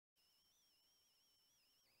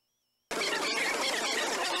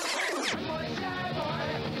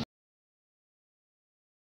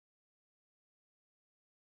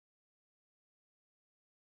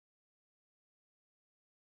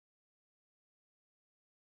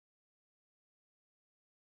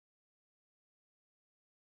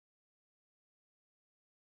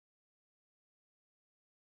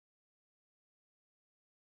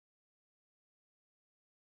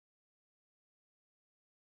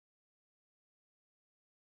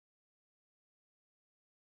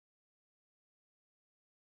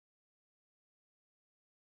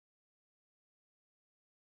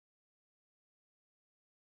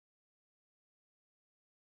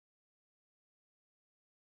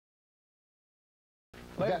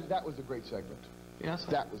That was a great segment. Yes,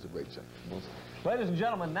 sir. That was a great segment. Ladies and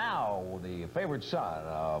gentlemen, now the favorite son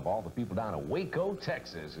of all the people down in Waco,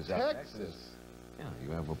 Texas. Is that Texas? Yeah,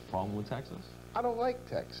 you have a problem with Texas? I don't like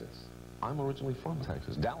Texas. I'm originally from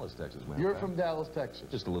Texas, Dallas, Texas, man. You're from Dallas, Texas.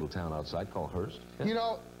 Just a little town outside called Hearst. Yeah. You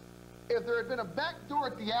know, if there had been a back door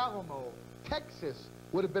at the Alamo, Texas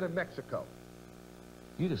would have been in Mexico.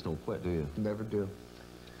 You just don't quit, do you? Never do.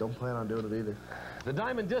 Don't plan on doing it either. The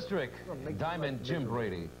Diamond District. Diamond Jim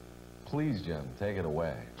Brady. Please, Jim, take it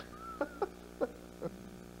away.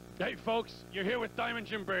 Hey, folks, you're here with Diamond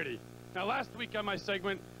Jim Brady. Now, last week on my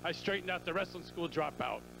segment, I straightened out the wrestling school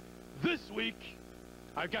dropout. This week,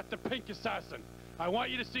 I've got the Pink Assassin. I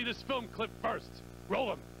want you to see this film clip first.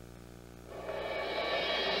 Roll him.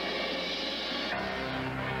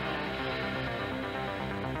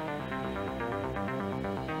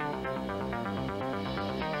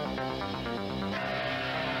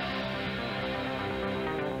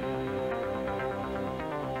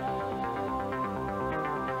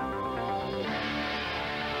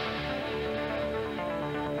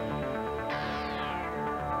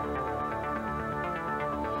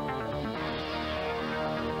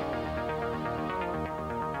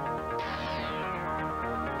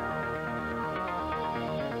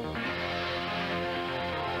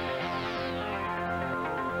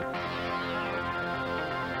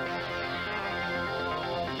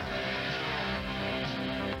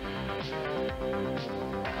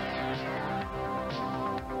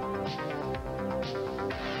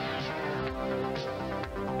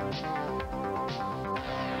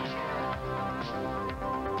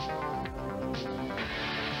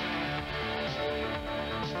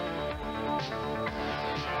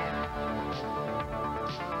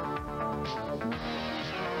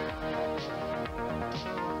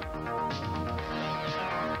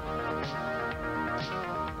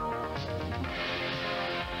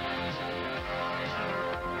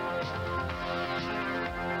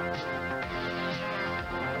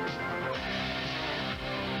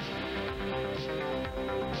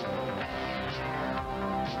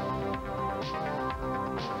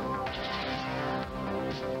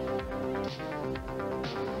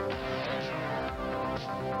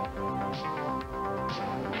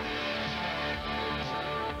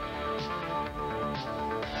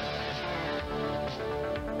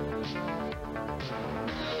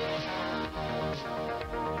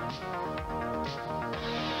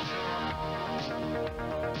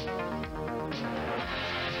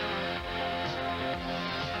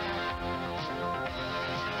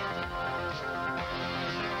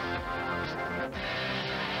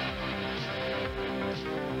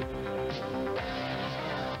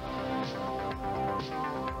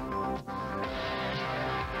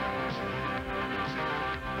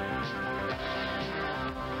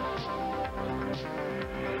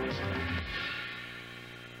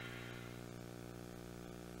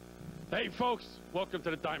 Hey, folks, welcome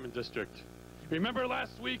to the Diamond District. Remember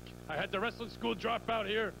last week I had the wrestling school drop out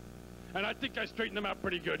here? And I think I straightened him out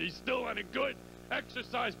pretty good. He's still on a good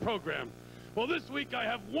exercise program. Well, this week I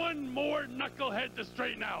have one more knucklehead to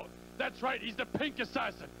straighten out. That's right, he's the Pink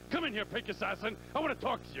Assassin. Come in here, Pink Assassin. I want to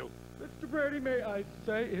talk to you. Mr. Brady, may I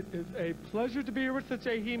say it is a pleasure to be here with such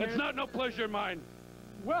a he-man. It's not no pleasure of mine.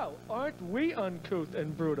 Well, aren't we uncouth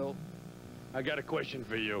and brutal? I got a question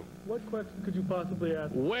for you. What question could you possibly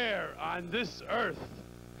ask? Where on this earth,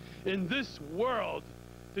 in this world,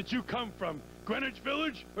 did you come from? Greenwich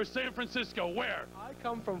Village or San Francisco? Where? I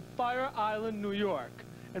come from Fire Island, New York.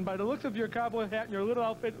 And by the looks of your cowboy hat and your little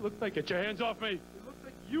outfit, it looks like... Get your hands off me. It looks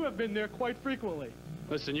like you have been there quite frequently.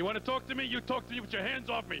 Listen, you want to talk to me? You talk to me with your hands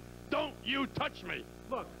off me. Don't you touch me.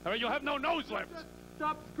 Look. All right, you'll have no nose left. Just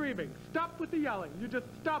stop screaming. Stop with the yelling. You just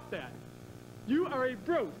stop that. You are a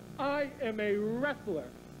brute. I am a wrestler.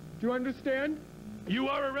 Do you understand? You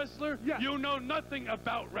are a wrestler? Yes. You know nothing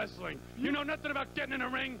about wrestling. You know nothing about getting in a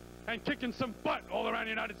ring and kicking some butt all around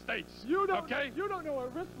the United States. You don't, okay? You don't know a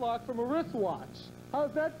wristlock from a wristwatch.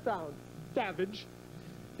 How's that sound, savage?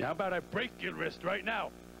 Yeah, how about I break your wrist right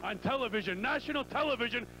now? On television, national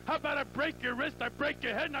television, how about I break your wrist, I break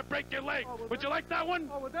your head, and I break your leg? Would you like that one?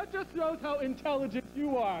 Oh, well, that just shows how intelligent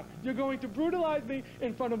you are. You're going to brutalize me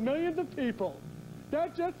in front of millions of people.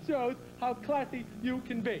 That just shows how classy you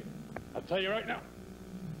can be. I'll tell you right now.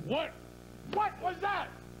 What was that?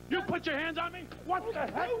 You put your hands on me? What the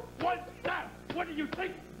heck was that? What do you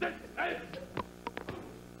think this is?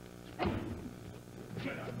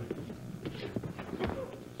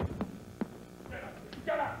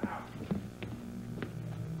 Get out now.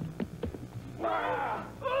 Ah!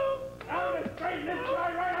 I'm going to straighten this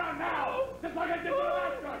guy right out now. Just like I did to the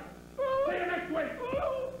last guy. See you next week.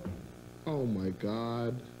 Oh, my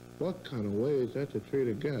God. What kind of way is that to treat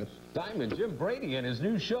a guest? Diamond Jim Brady in his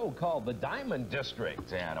new show called The Diamond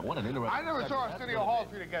District. And what an interesting... I never saw Arsenio Hall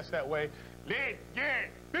treat a guest that way. Let's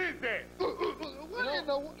get business.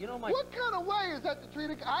 What kind of way is that to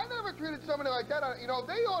treat a guest? I never treated somebody like that. You know,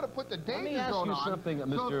 they ought to put the danger zone on. Let me ask you something,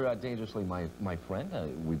 Mr. Dangerously, my friend.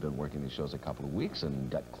 We've been working these shows a couple of weeks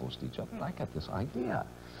and got close to each other. I got this idea.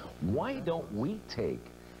 Why don't we take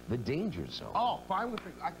the danger zone? Oh, fine with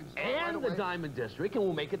it. I can start right away. The Diamond District, and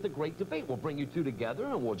we'll make it the great debate. We'll bring you two together,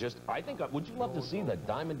 and we'll just, would you love to see the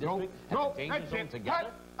Diamond District and the Danger Zone together?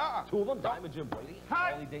 Two of them, Diamond Jim Brady,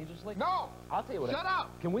 Harley Dangerously? No. I'll tell you what. Shut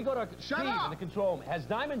up. Can we go to Steve in the control room? Has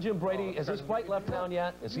Diamond Jim Brady, has his flight left town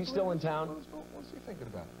yet? Is he still in town? What's he thinking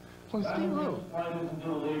about? Well, Steve, who? For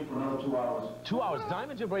another 2 hours. 2 hours.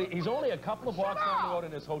 Diamond Jim Brady, he's only a couple of blocks down the road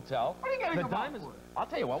in his hotel. What are you getting the about Diamonds, I'll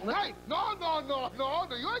tell you what. Hey, no,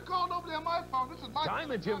 you ain't calling over there on my phone. This is my...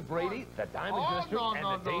 Diamond Jim Brady, the Diamond District,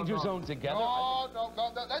 and the Danger Zone together. No,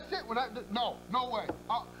 that's it. No way.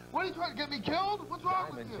 What are you trying to get me killed? What's wrong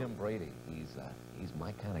with you? Diamond Jim Brady, he's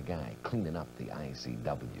my kind of guy, cleaning up the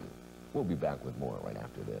ICW. We'll be back with more right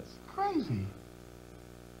after this. Crazy.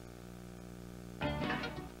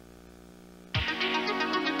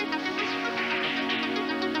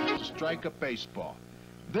 Strike a baseball.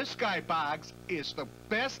 This guy Boggs is the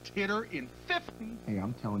best hitter in 50. Hey,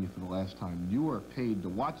 I'm telling you for the last time, you are paid to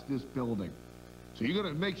watch this building. So you're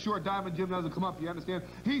going to make sure Diamond Jim doesn't come up, you understand?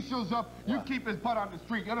 He shows up, you keep his butt on the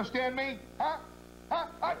street, you understand me? Huh?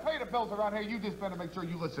 I pay the bills around here, you just better make sure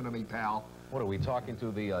you listen to me, pal. What, are we talking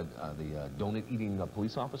to the donut-eating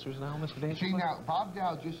police officers now, Mr. Danger? See, now, Bob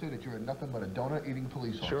Dow just said that you're nothing but a donut-eating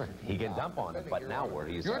police officer. Sure, he can dump on it, but now where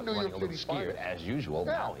he's running a little scared, as usual,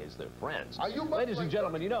 now is their friends. Ladies and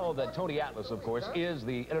gentlemen, you know that Tony Atlas, of course, is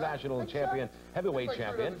the international champion, heavyweight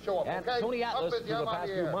champion. And Tony Atlas, for the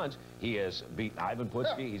past few months, he has beaten Ivan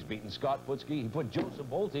Putski, he's beaten Scott Putski, he put Joe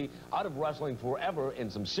Savoldi out of wrestling forever in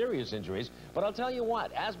some serious injuries. But I'll tell you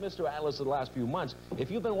what, as Mr. Atlas in the last few months,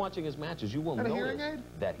 if you've been watching his matches, you will notice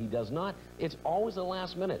that he does not. It's always the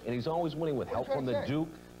last minute, and he's always winning with help from the Duke.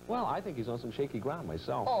 Well, I think he's on some shaky ground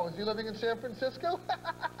myself. Oh, is he living in San Francisco?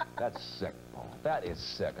 That's sick, Paul. That is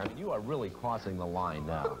sick. I mean, you are really crossing the line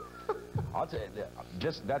now. I'll tell you,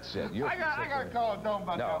 that's it. I got to call it down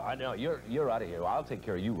about that. No, I know. You're out of here. I'll take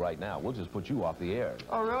care of you right now. We'll just put you off the air.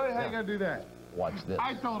 Oh, really? How you going to do that? Watch this.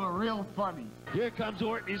 I told her real funny. Here comes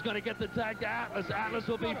Orton. He's going to get the tag to Atlas. Atlas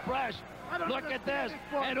will be fresh. Look at this.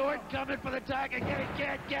 And Orton coming for the tag again. He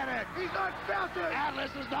can't get it. He's not bouncing. Atlas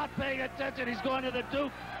is not paying attention. He's going to the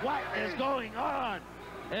Duke. What is going on?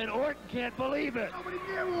 And Orton can't believe it. Nobody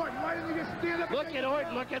near Orton. Why didn't he just stand up? Look at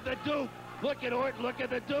Orton. Look at the Duke. Look at Orton. Look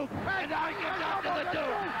at the Duke. And now he gets after the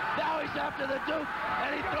Duke. Now he's after the Duke.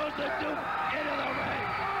 And he throws the Duke into the ring.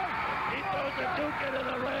 He throws the Duke into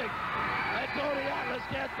the ring. And Tony Atlas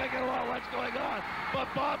can't figure out what's going on. But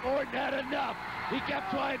Bob Orton had enough. He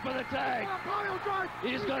kept trying for the tag.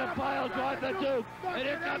 He's going to pile drive the Duke. And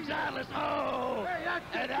here comes Atlas. Oh!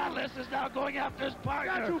 And Atlas is now going after his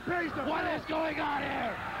partner. What is going on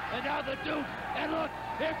here? And now the Duke. And look,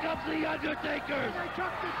 here comes the Undertakers.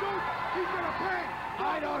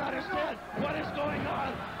 I don't understand what is going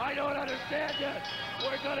on. I don't understand it.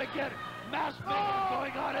 We're going to get mass making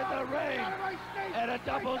going on in the ring. And a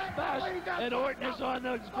double smash. And Orton is on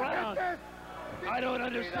the ground. I don't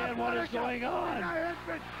understand what is going on.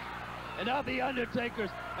 And now the Undertakers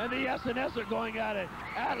and the SNS are going at it.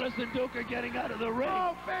 Atlas and Duke are getting out of the ring.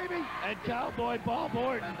 Oh, baby! And Cowboy Bob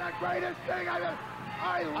Orton. That's the greatest thing I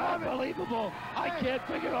love Unbelievable. I can't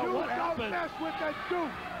figure out what happened. Don't mess with the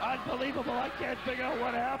Duke. Unbelievable. I can't figure out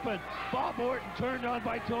what happened. Bob Orton turned on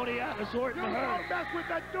by Tony Atlas. Orton hurt. Don't mess with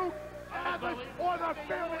the Duke. Atlas or the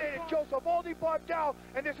family. Joe Savoldi, Bob Dow,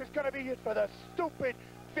 and this is going to be it for the stupid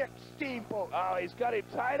Vic Steamboat. Oh, he's got him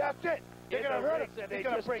tied up. That's it. They're going to hurt him. They're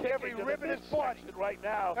going to break every rib in his body right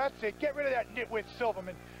now. That's it. Get rid of that nitwit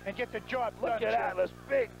Silverman and get the job done. Look at Atlas.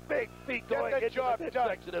 Big feet going into the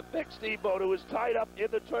midsection of Vic Steamboat, who is tied up in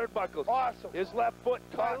the turnbuckles. Awesome. His left foot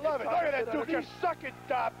caught. I love it. Look at that Duke just sucking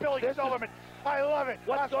Billy Silverman. I love it.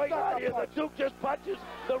 What's going on here? The Duke just punches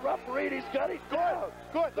the referee. He's got him down.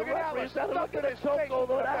 Good. Look at Atlas. Look at the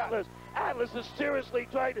chokehold on Atlas. Atlas is seriously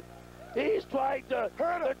trying to... He's trying to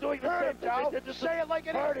hurt him. They're doing the same thing they did to Say it like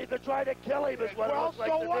it is. They're trying to kill him, is what it looks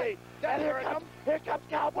like to me. And here comes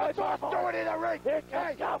Cowboy Bob Orton. Do it in the ring. Here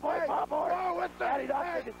comes Cowboy Bob Orton. Oh, what's that? And he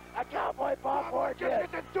knocks a Cowboy Bob Orton.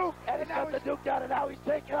 Just get the Duke. And he's got the Duke down, and now he's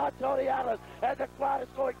taking on Tony Atlas. And the crowd is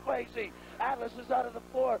going crazy. Atlas is out of the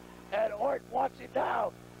floor, and Orton wants him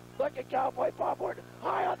now. Look at Cowboy Bob Orton.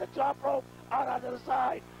 High on the top rope, out onto the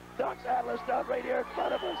side. knocks Atlas down right here in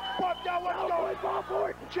front of us. Bob down, what's going on? Bob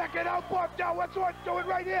Orton. Check it out, Bob down, what's Orton doing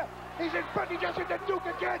right here? He's in front, he just hit the Duke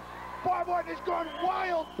again. Bob Orton is going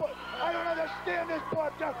wild, but I don't understand this,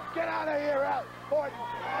 Bob down. Get out of here, Al. Orton.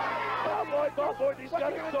 Bob Orton, he's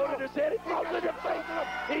got a soda in his head. He throws in the face.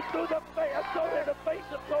 He threw a soda in the face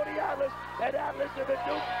of Tony Atlas, and Atlas and the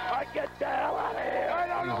Duke are getting the hell out of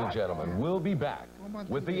here. Ladies and gentlemen, we'll be back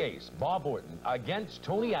with the ace, Bob Orton, against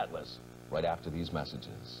Tony Atlas, right after these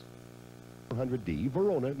messages. 100D,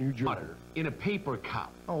 Verona, New Jersey. Water in a paper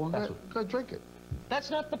cup. Oh, well, go drink it.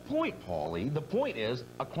 That's not the point, Paulie. The point is,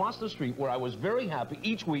 across the street where I was very happy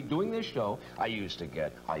each week doing this show, I used to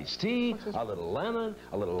get iced tea, a little lemon,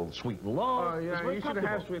 a little sweet and low. Oh, yeah, you shouldn't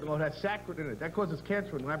have sweet and low. That's saccharin in it. That causes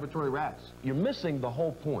cancer in laboratory rats. You're missing the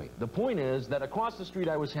whole point. The point is that across the street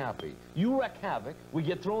I was happy. You wreak havoc, we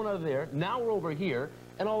get thrown out of there, now we're over here,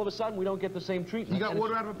 and all of a sudden we don't get the same treatment. You got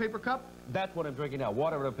water out of a paper cup? That's what I'm drinking now,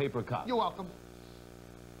 water out of a paper cup. You're welcome.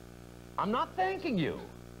 I'm not thanking you.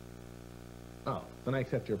 Oh, then I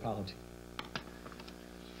accept your apology.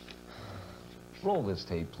 Roll this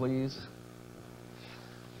tape, please.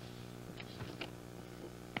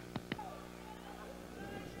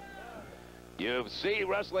 You see,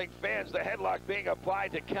 wrestling fans, the headlock being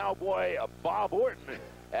applied to Cowboy Bob Orton,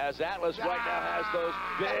 as Atlas right now has those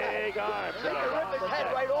big arms. He could rip his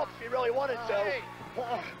head right off if he really wanted to.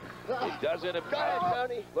 He doesn't Go ahead,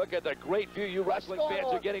 Tony. Look at the great view you wrestling fans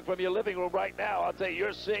are getting from your living room right now. I'll tell you,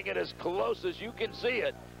 you're seeing it as close as you can see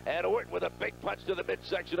it. And Orton with a big punch to the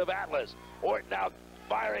midsection of Atlas. Orton now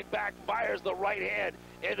firing back, fires the right hand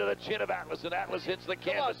into the chin of Atlas, and Atlas hits the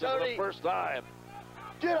canvas for the first time.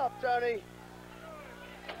 Get up, Tony.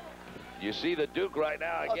 You see the Duke right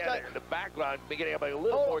now, again, in the background, beginning to be a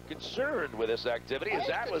little more concerned with this activity as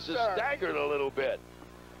Atlas is staggered a little bit.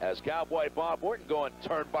 As Cowboy Bob Orton going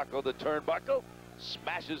turnbuckle to turnbuckle,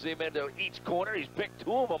 smashes him into each corner. He's picked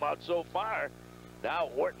two of them out so far. Now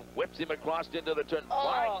Orton whips him across into the turn.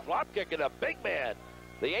 Flying drop kick and a big man.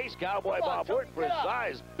 The ace, Cowboy Bob Orton, for his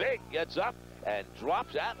size, big, gets up and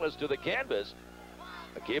drops Atlas to the canvas.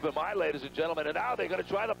 Keep in mind, ladies and gentlemen, and now they're going to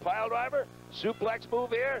try the pile driver. Suplex move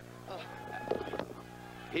here.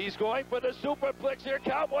 He's going for the superplex here.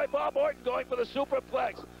 Cowboy Bob Orton going for the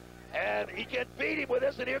superplex. And he can beat him with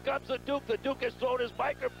this, and here comes the Duke. The Duke has thrown his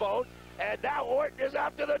microphone, and now Orton is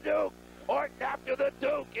after the Duke. Orton after the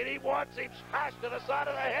Duke, and he wants him smashed to the side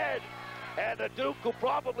of the head. And the Duke, who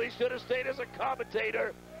probably should have stayed as a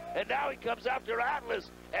commentator, and now he comes after Atlas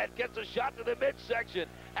and gets a shot to the midsection.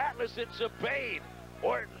 Atlas in some pain.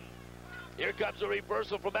 Orton. Here comes a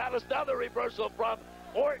reversal from Atlas. Another reversal from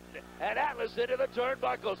Orton, and Atlas into the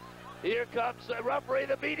turnbuckles. Here comes the referee.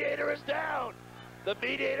 The mediator is down. The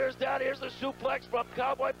mediator is down. Here's the suplex from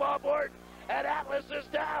Cowboy Bob Orton. And Atlas is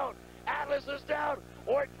down. Atlas is down.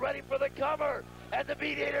 Orton ready for the cover. And the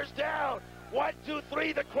mediator's down. 1, 2,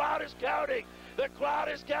 3. The crowd is counting. The crowd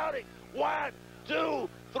is counting. 1, 2,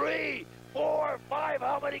 3, 4, 5.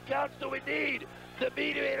 How many counts do we need? The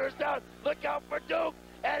mediator is down. Look out for Duke.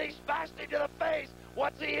 And he smashed him to the face.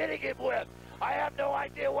 What's he hitting him with? I have no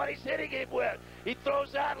idea what he's hitting him with. He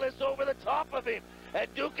throws Atlas over the top of him. And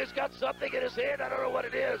Duke has got something in his hand. I don't know what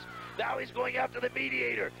it is. Now he's going after the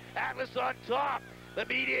mediator. Atlas on top. The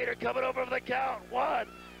mediator coming over for the count. 1,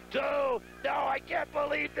 2. No, I can't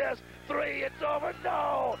believe this. 3. It's over.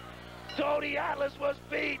 No. Tony Atlas was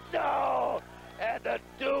beat. No. And the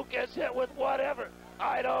Duke is hit with whatever.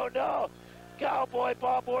 I don't know. Cowboy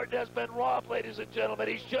Bob Orton has been robbed, ladies and gentlemen.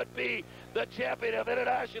 He should be the champion of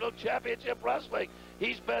International Championship Wrestling.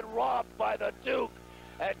 He's been robbed by the Duke.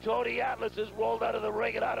 And Tony Atlas is rolled out of the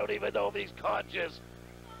ring, and I don't even know if he's conscious.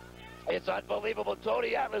 It's unbelievable.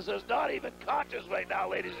 Tony Atlas is not even conscious right now,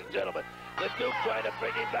 ladies and gentlemen. The Duke trying to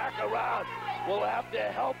bring him back around. We'll have to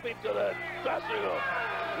help him to the dressing room.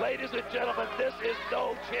 Ladies and gentlemen, this is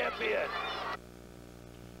no champion.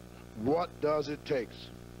 What does it take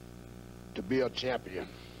to be a champion?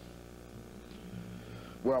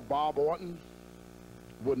 Well, Bob Orton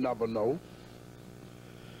would never know.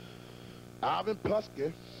 Alvin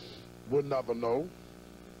Pusky would never know.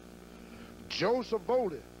 Joe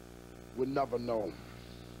Savoldi would never know.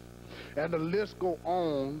 And the list go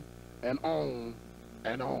on and on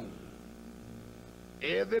and on.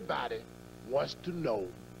 Everybody wants to know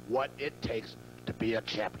what it takes to be a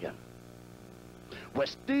champion. Well,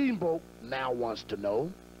 Steamboat now wants to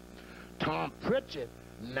know. Tom Pritchard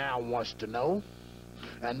now wants to know.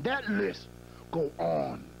 And that list go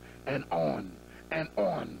on and on and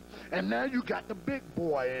on. And now you got the big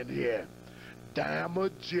boy in here.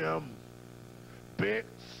 Diamond Jim. Big,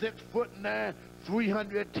 6'9",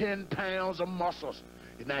 310 pounds of muscles.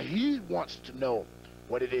 Now he wants to know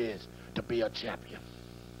what it is to be a champion.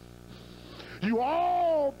 You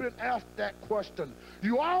all been asked that question.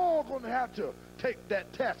 You all gonna have to take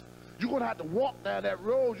that test. You're gonna have to walk down that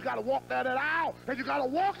road. You gotta walk down that aisle, and you gotta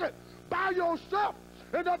walk it by yourself.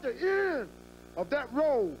 And at the end of that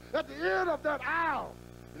road, at the end of that aisle,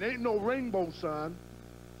 it ain't no rainbow, son.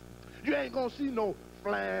 You ain't gonna see no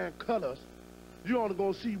flying colors. You're only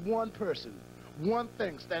gonna see one person, one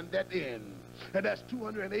thing standing at the end. And that's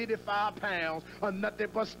 285 pounds of nothing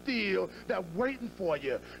but steel that's waiting for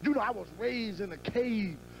you. You know, I was raised in a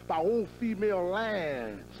cave by old female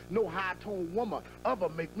lion. No high-toned woman ever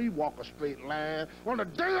make me walk a straight line. On the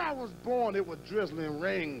day I was born, it was drizzling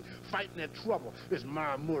rain. Fighting that trouble is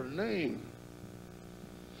my mother name.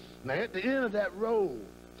 Now, at the end of that road,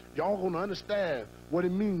 y'all gonna understand what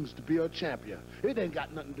it means to be a champion. It ain't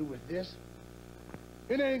got nothing to do with this.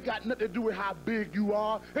 It ain't got nothing to do with how big you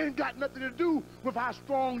are. It ain't got nothing to do with how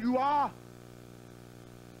strong you are.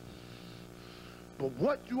 But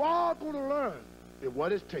what you are gonna learn is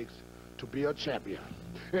what it takes to be a champion.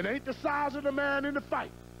 It ain't the size of the man in the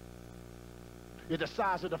fight. It's the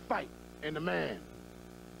size of the fight and the man.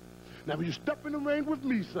 Now, when you step in the ring with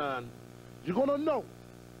me, son, you're gonna know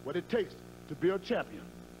what it takes to be a champion,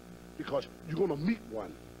 because you're gonna meet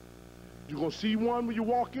one. You're gonna see one when you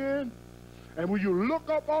walk in, and when you look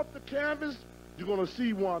up off the canvas, you're gonna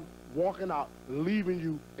see one walking out, leaving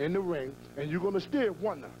you in the ring, and you're gonna still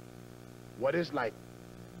wonder what it's like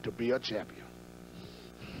to be a champion.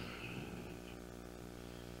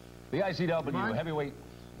 The ICW heavyweight...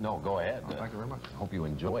 No, go ahead. Thank you very much. Hope you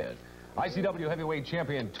enjoy it. ICW heavyweight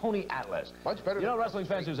champion Tony Atlas. Much better. You know, wrestling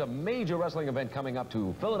fans, there's a major wrestling event coming up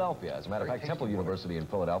to Philadelphia. As a matter of fact, Temple University in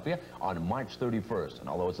Philadelphia on March 31st. And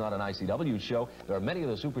although it's not an ICW show, there are many of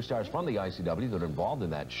the superstars from the ICW that are involved in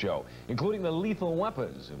that show, including the Lethal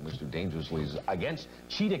Weapons, and Mr. Dangerously's against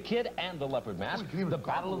Cheetah Kid and the Leopard Mask. The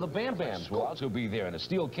Battle of the Bam Bams will also be there in a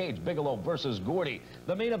steel cage, Bigelow versus Gordy.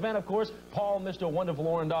 The main event, of course, Paul, Mr. Wonderful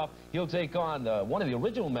Orndorff. He'll take on one of the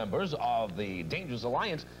original members of the Dangerous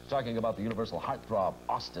Alliance, talking about the Universal Heartthrob,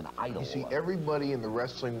 Austin Idol. You see, everybody in the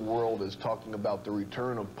wrestling world is talking about the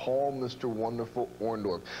return of Paul, Mr. Wonderful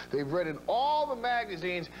Orndorff. They've read in all the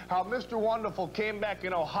magazines how Mr. Wonderful came back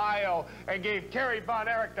in Ohio and gave Kerry Von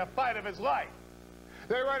Erich the fight of his life.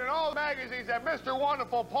 They read in all the magazines that Mr.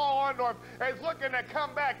 Wonderful, Paul Orndorff, is looking to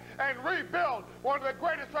come back and rebuild one of the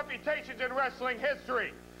greatest reputations in wrestling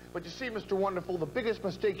history. But you see, Mr. Wonderful, the biggest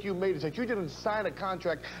mistake you made is that you didn't sign a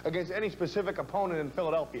contract against any specific opponent in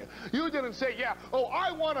Philadelphia. You didn't say, yeah, oh,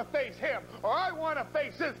 I want to face him, or I want to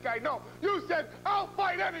face this guy. No, you said, I'll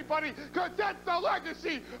fight anybody, because that's the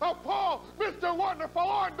legacy of Paul, Mr. Wonderful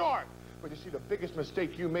Orndorff. But you see, the biggest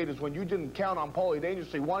mistake you made is when you didn't count on Paulie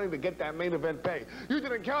Dangerously wanting to get that main event pay. You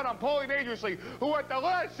didn't count on Paulie Dangerously, who at the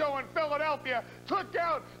last show in Philadelphia took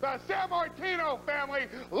out the Sammartino family,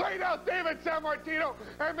 laid out David Sammartino,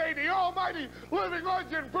 and made the almighty living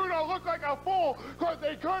legend Bruno look like a fool because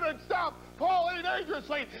they couldn't stop Paulie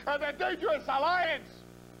Dangerously and the Dangerous Alliance.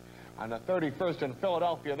 On the 31st in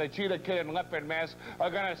Philadelphia, the Cheetah Kid and Leopard Mask are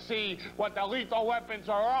going to see what the Lethal Weapons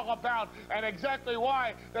are all about and exactly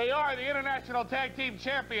why they are the International Tag Team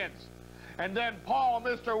Champions. And then Paul,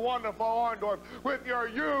 Mr. Wonderful Orndorff, with your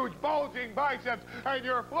huge bulging biceps and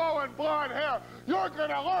your flowing blonde hair, you're going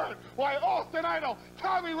to learn why Austin Idol,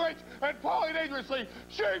 Tommy Rich, and Paulie Dangerously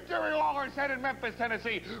shaved Jerry Lawler's head in Memphis,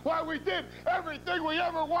 Tennessee. Why we did everything we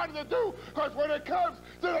ever wanted to do, because when it comes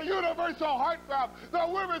to the Universal Heartthrob,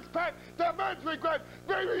 the Women's Pet, the Men's Regret,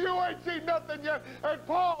 baby, you ain't seen nothing yet. And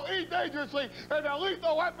Paul E. Dangerously and the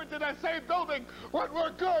Lethal Weapons in the same building. When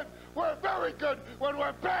we're good, we're very good. When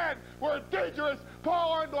we're bad, we're dangerous.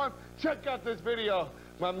 Paul Orndorff, check out this video.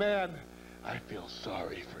 My man, I feel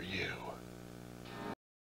sorry for you.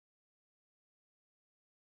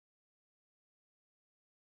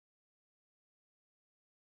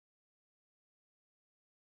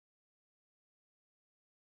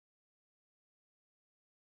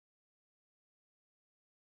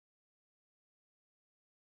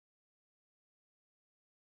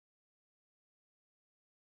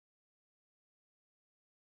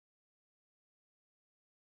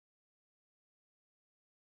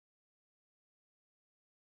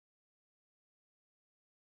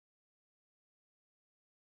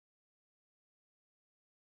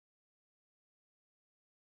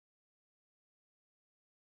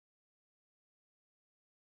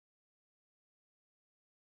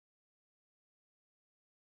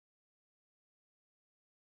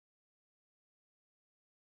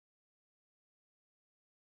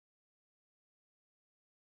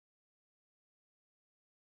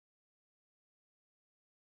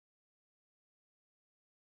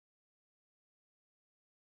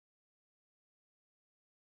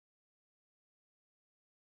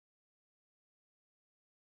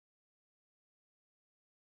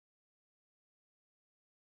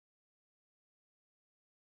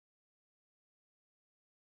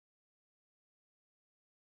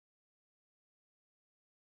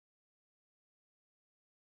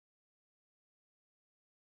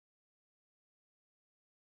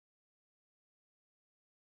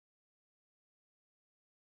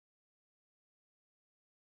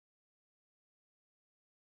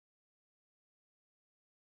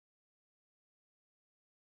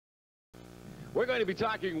 We're going to be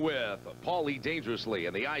talking with Paulie Dangerously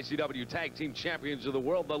and the ICW Tag Team Champions of the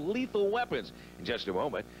World, the Lethal Weapons, in just a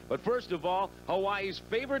moment. But first of all, Hawaii's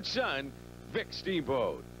favorite son, Vic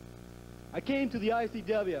Steamboat. I came to the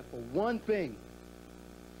ICW for one thing.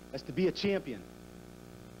 That's to be a champion.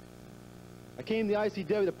 I came to the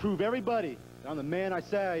ICW to prove everybody that I'm the man I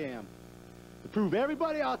say I am. To prove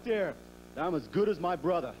everybody out there that I'm as good as my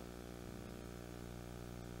brother.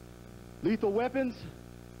 Lethal Weapons,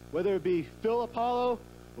 whether it be Phil Apollo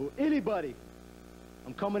or anybody,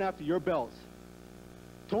 I'm coming after your belts.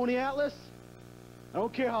 Tony Atlas, I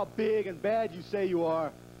don't care how big and bad you say you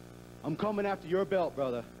are, I'm coming after your belt,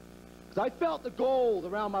 brother. Because I felt the gold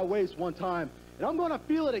around my waist one time, and I'm going to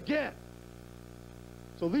feel it again.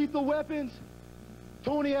 So Lethal Weapons,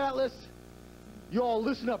 Tony Atlas, you all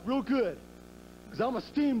listen up real good, because I'm a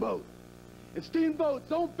steamboat. And steamboats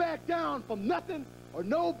don't back down from nothing or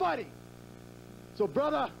nobody. So,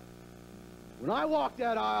 brother, when I walk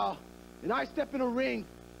that aisle and I step in a ring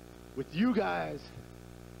with you guys,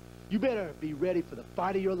 you better be ready for the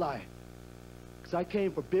fight of your life. Because I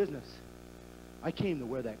came for business. I came to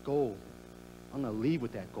wear that gold. I'm going to leave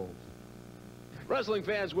with that gold. Wrestling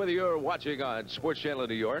fans, whether you're watching on Sports Channel in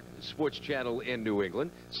New York, Sports Channel in New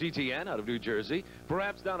England, CTN out of New Jersey,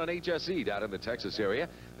 perhaps down on HSE down in the Texas area,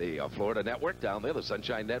 the Florida Network down there, the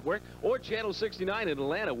Sunshine Network, or Channel 69 in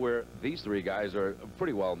Atlanta, where these three guys are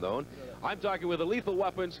pretty well known. I'm talking with the Lethal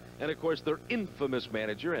Weapons and, of course, their infamous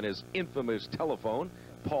manager and his infamous telephone,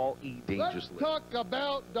 Paul E. Dangerously. Let's talk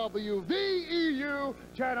about WVEU,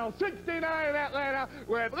 Channel 69 in Atlanta,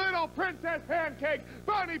 with Little Princess Pancake,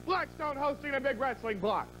 Bonnie Blackstone hosting a big wrestling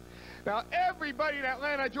block. Now, everybody in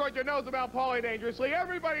Atlanta, Georgia knows about Paulie Dangerously.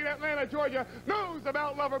 Everybody in Atlanta, Georgia knows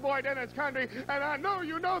about Loverboy Dennis Coundry. And I know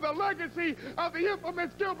you know the legacy of the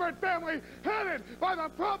infamous Gilbert family, headed by the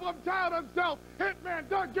problem child himself, Hitman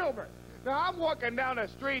Doug Gilbert. Now, I'm walking down the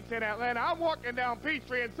streets in Atlanta. I'm walking down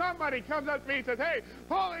Peachtree, and somebody comes up to me and says, "Hey,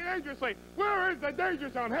 Paulie Dangerously, where is the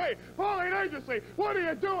danger zone? Hey, Paulie Dangerously, what are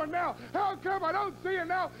you doing now? How come I don't see you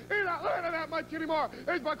now in Atlanta that much anymore?"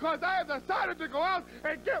 It's because I have decided to go out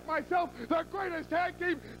and get myself the greatest tag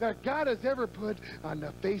team that God has ever put on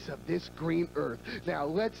the face of this green earth. Now,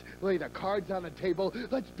 let's lay the cards on the table.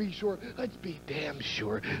 Let's be sure, let's be damn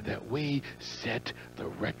sure that we set the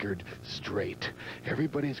record straight.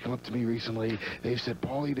 Everybody's come up to me recently. They've said,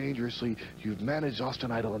 "Paulie Dangerously, you've managed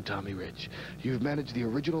Austin Idol and Tommy Rich. You've managed the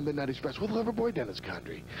original Midnight Express with Loverboy Dennis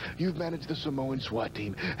Coundry. You've managed the Samoan SWAT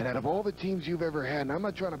team. And out of all the teams you've ever had," and I'm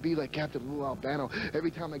not trying to be like Captain Lou Albano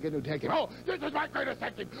every time I get a new tag team, "Oh, this is my greatest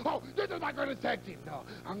tag team. Oh, this is my greatest tag team." No,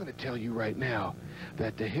 I'm going to tell you right now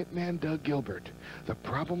that the Hitman Doug Gilbert, the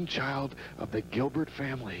problem child of the Gilbert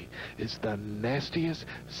family, is the nastiest,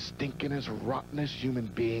 stinkingest, rottenest human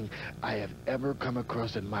being I have ever come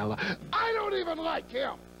across in my life. I don't even like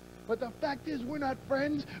him. But the fact is, we're not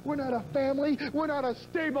friends, we're not a family, we're not a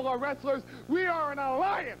stable of wrestlers. We are an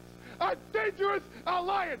alliance, a dangerous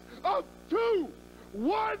alliance of two,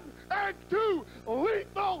 one and two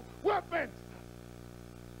lethal weapons.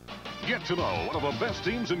 Get to know one of the best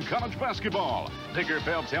teams in college basketball. Digger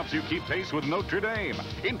Phelps helps you keep pace with Notre Dame,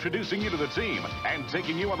 introducing you to the team and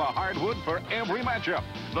taking you on the hardwood for every matchup.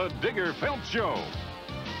 The Digger Phelps Show.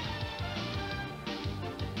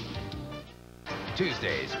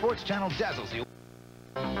 Tuesday, Sports Channel dazzles you.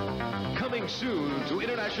 Coming soon to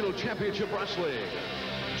International Championship Wrestling,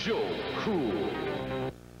 Joe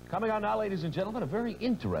Cruel. Coming on now, ladies and gentlemen, a very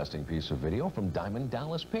interesting piece of video from Diamond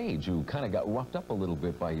Dallas Page, who kind of got roughed up a little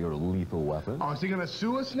bit by your Lethal Weapon. Oh, is he going to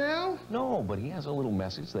sue us now? No, but he has a little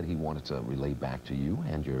message that he wanted to relay back to you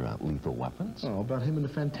and your Lethal Weapons. Oh, about him and the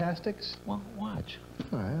Fantastics? Well, watch.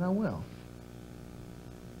 All right, I will.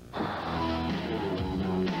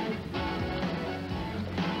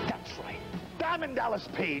 Diamond Dallas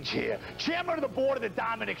Page here, chairman of the board of the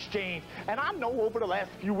Diamond Exchange. And I know over the last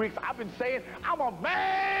few weeks I've been saying I'm a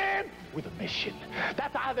man with a mission.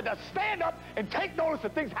 That's either to stand up and take notice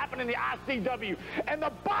of things happening in the ICW. And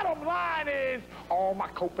the bottom line is, all my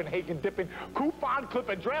Copenhagen dipping, coupon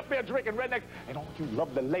clipping, draft beer drinking rednecks, and all you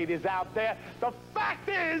lovely ladies out there, the fact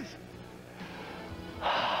is,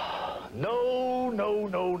 no.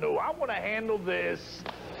 I want to handle this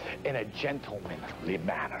in a gentlemanly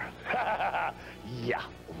manner. Yeah,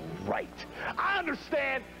 right. I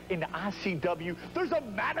understand in the ICW, there's a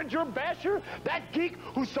manager basher, that geek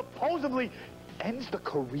who supposedly ends the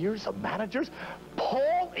careers of managers.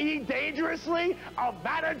 Paul E. Dangerously, a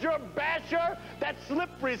manager basher, that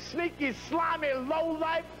slippery, sneaky, slimy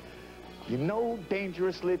lowlife. You know,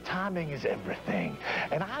 Dangerously, timing is everything.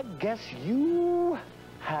 And I guess you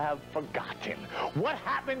have forgotten what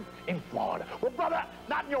happened in Florida. Well, brother,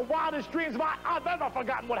 not in your wildest dreams have I've ever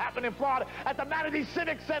forgotten what happened in Florida at the Manatee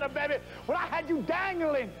Civic Center, baby, when I had you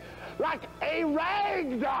dangling like a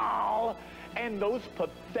rag doll. And those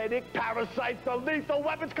pathetic parasites, the lethal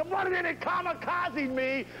weapons, come running in and kamikaze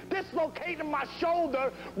me, dislocating my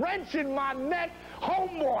shoulder, wrenching my neck.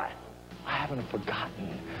 Homeboy, I haven't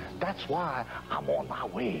forgotten. That's why I'm on my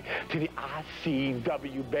way to the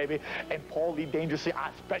ICW, baby. And Paulie, dangerously,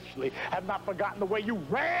 I especially have not forgotten the way you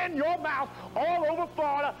ran your mouth all over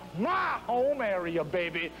Florida, my home area,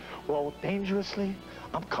 baby. Well, dangerously,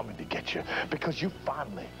 I'm coming to get you because you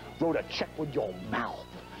finally wrote a check with your mouth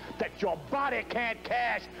that your body can't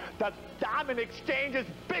cash. The diamond exchange is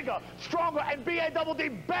bigger, stronger, and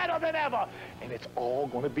BADD better than ever. And it's all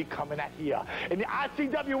going to be coming at here in the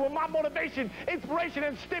ICW with my motivation, inspiration,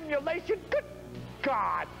 and stimulation. Good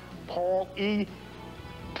God, Paul E.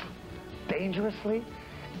 Dangerously,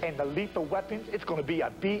 and the lethal weapons, it's going to be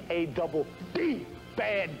a BADD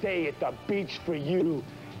bad day at the beach for you.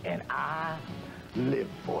 And I live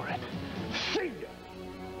for it. See ya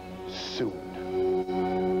soon.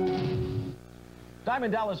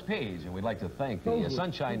 Diamond Dallas pays, and we'd like to thank the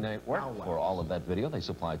Sunshine Network for all of that video they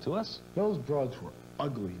supplied to us. Those broads were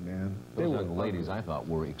ugly, man. Those young ladies, I thought,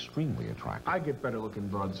 were extremely attractive. I get better looking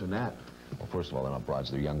broads than that. Well, first of all, they're not broads,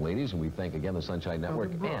 they're young ladies, and we thank again the Sunshine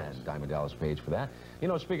Network and Diamond Dallas Page for that. You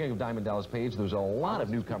know, speaking of Diamond Dallas Page, there's a lot of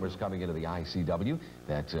newcomers coming into the ICW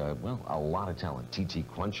that, well, a lot of talent. T.T.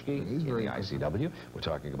 Krunchky in the ICW. We're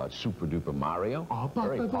talking about Super Duper Mario,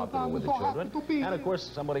 very popular with the children. And, of course,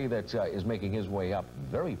 somebody that is making his way up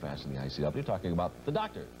very fast in the ICW, talking about the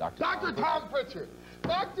Doctor. Dr. Tom Pritchard.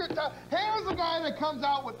 Dr. Tom, here's a guy that comes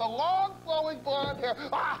out with the long, flowing blonde hair.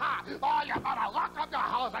 Oh, you better lock up your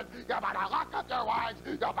houses, you better lock up your wives,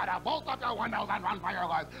 you better bolt up your windows and run for your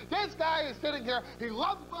lives. This guy is sitting here, he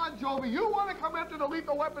loves Bon Jovi. You want to come after the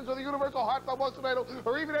lethal weapons of the Universal Heart Club Tornado,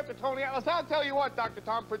 or even after Tony Atlas? I'll tell you what, Dr.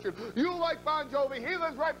 Tom Pritchard, you like Bon Jovi. He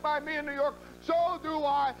lives right by me in New York. So do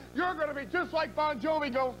I. You're going to be just like Bon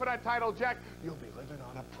Jovi going for that title, Jack. You'll be living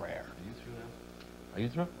on a prayer. Are you through now? Are you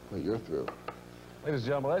through? Well, you're through. Ladies and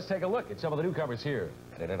gentlemen, let's take a look at some of the newcomers here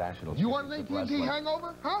at International. You want an AT&T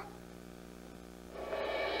hangover, huh?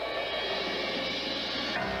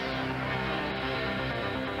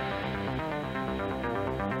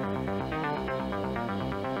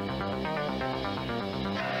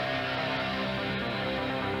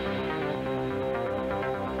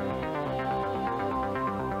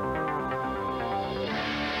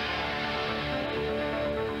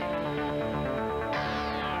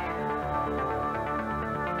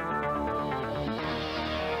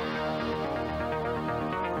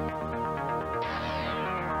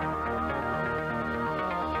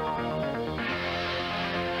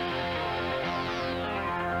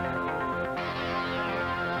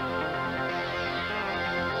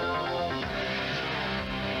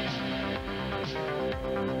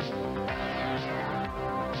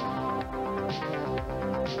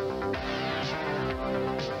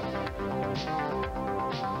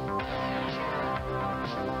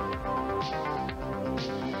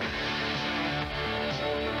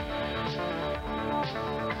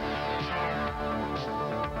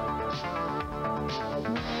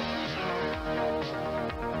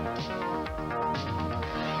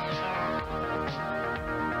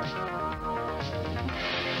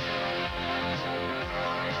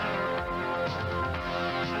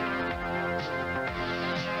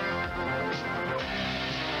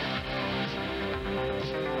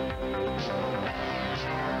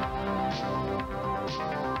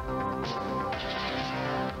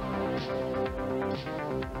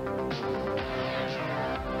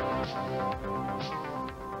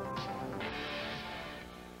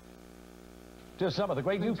 Just some of the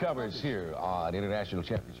great newcomers here on International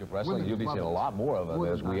Championship Wrestling. You'll be seeing a lot more of them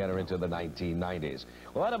as we enter into the 1990s.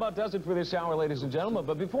 Well, that about does it for this hour, ladies and gentlemen.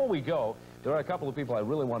 But before we go, there are a couple of people I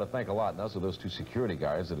really want to thank a lot, and those are those two security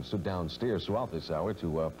guards that have stood downstairs throughout this hour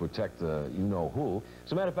to protect you-know-who.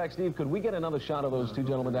 As a matter of fact, Steve, could we get another shot of those two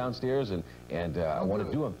gentlemen downstairs? And I want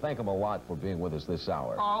to do and thank them a lot for being with us this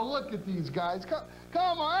hour. Oh, look at these guys.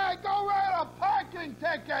 Come on, hey, go rent a parking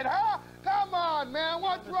ticket, huh? Come on, man,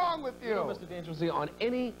 what's wrong with you? You know, Mr. Dangerously, on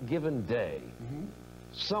any given day,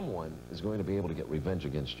 someone is going to be able to get revenge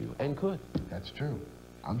against you, and could. That's true.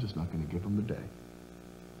 I'm just not going to give them the day.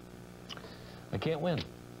 I can't win.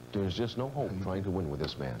 There's just no hope trying to win with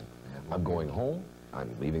this man. I'm going home.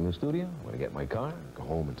 I'm leaving the studio. I'm going to get my car, go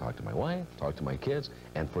home and talk to my wife, talk to my kids,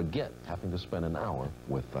 and forget having to spend an hour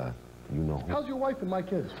with you-know-who. How's your wife and my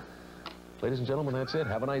kids? Ladies and gentlemen, that's it.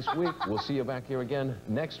 Have a nice week. We'll see you back here again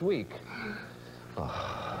next week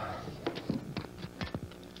Oh.